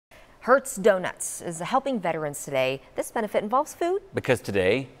Hertz Doughnuts is helping veterans today. This benefit involves food. Because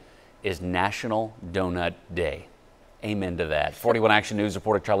today is National Doughnut Day. Amen to that. 41 Action News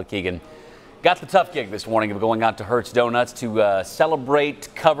reporter Charlie Keegan got the tough gig this morning of going out to Hertz Doughnuts to celebrate,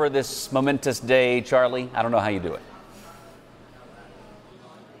 cover this momentous day. Charlie, I don't know how you do it.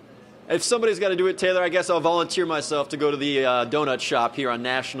 If somebody's got to do it, Taylor, I guess I'll volunteer myself to go to the donut shop here on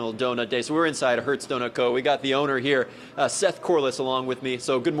National Doughnut Day. So we're inside Hertz Doughnut Co. We got the owner here, Seth Corliss, along with me.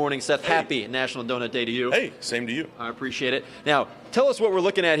 So good morning, Seth. Hey. Happy National Doughnut Day to you. Hey, same to you. I appreciate it. Now, tell us what we're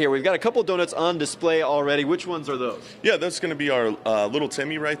looking at here. We've got a couple donuts on display already. Which ones are those? Yeah, that's going to be our little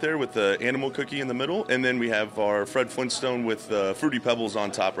Timmy right there with the animal cookie in the middle. And then we have our Fred Flintstone with the Fruity Pebbles on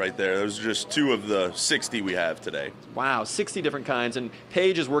top right there. Those are just two of the 60 we have today. Wow, 60 different kinds. And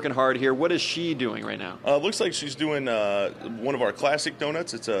Paige is working hard here. What is she doing right now? Looks like she's doing one of our classic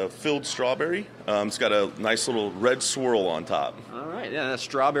donuts. It's a filled strawberry. It's got a nice little red swirl on top. All right, yeah, that's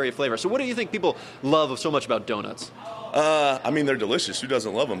strawberry flavor. So what do you think people love so much about donuts? I mean, they're delicious. Who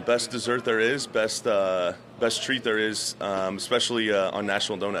doesn't love them? Best dessert there is, best treat there is, especially on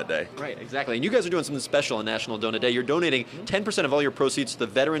National Doughnut Day. Right, exactly. And you guys are doing something special on National Doughnut Day. You're donating 10% of all your proceeds to the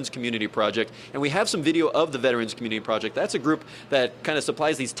Veterans Community Project. And we have some video of the Veterans Community Project. That's a group that kind of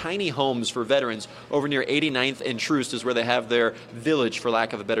supplies these tiny homes for veterans over near 89th and Troost is where they have their village, for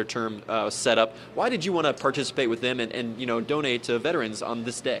lack of a better term, set up. Why did you want to participate with them and you know, donate to veterans on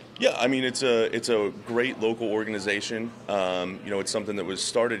this day? Yeah, I mean, it's a great local organization. You know, it's something that was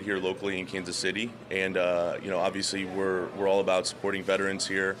started here locally in Kansas City, and you know, obviously we're all about supporting veterans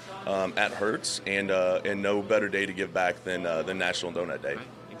here at Hertz, and no better day to give back than National Doughnut Day. Right,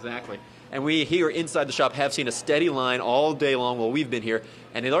 exactly. And we here inside the shop have seen a steady line all day long while we've been here,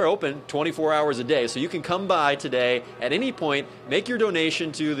 and they are open 24 hours a day. So you can come by today at any point, make your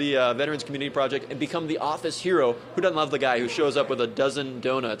donation to the Veterans Community Project, and become the office hero. Who doesn't love the guy who shows up with a dozen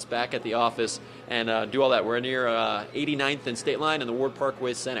donuts back at the office and do all that? We're near 89th and State Line in the Ward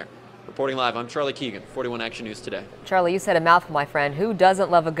Parkway Center. Reporting live, I'm Charlie Keegan, 41 Action News Today. Charlie, you said a mouthful, my friend. Who doesn't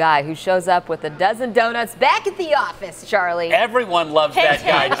love a guy who shows up with a dozen donuts back at the office, Charlie? Everyone loves that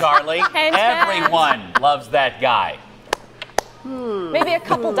guy, Charlie. Everyone loves that guy. Maybe a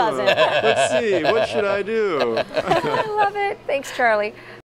couple dozen. Let's see, what should I do? I love it. Thanks, Charlie.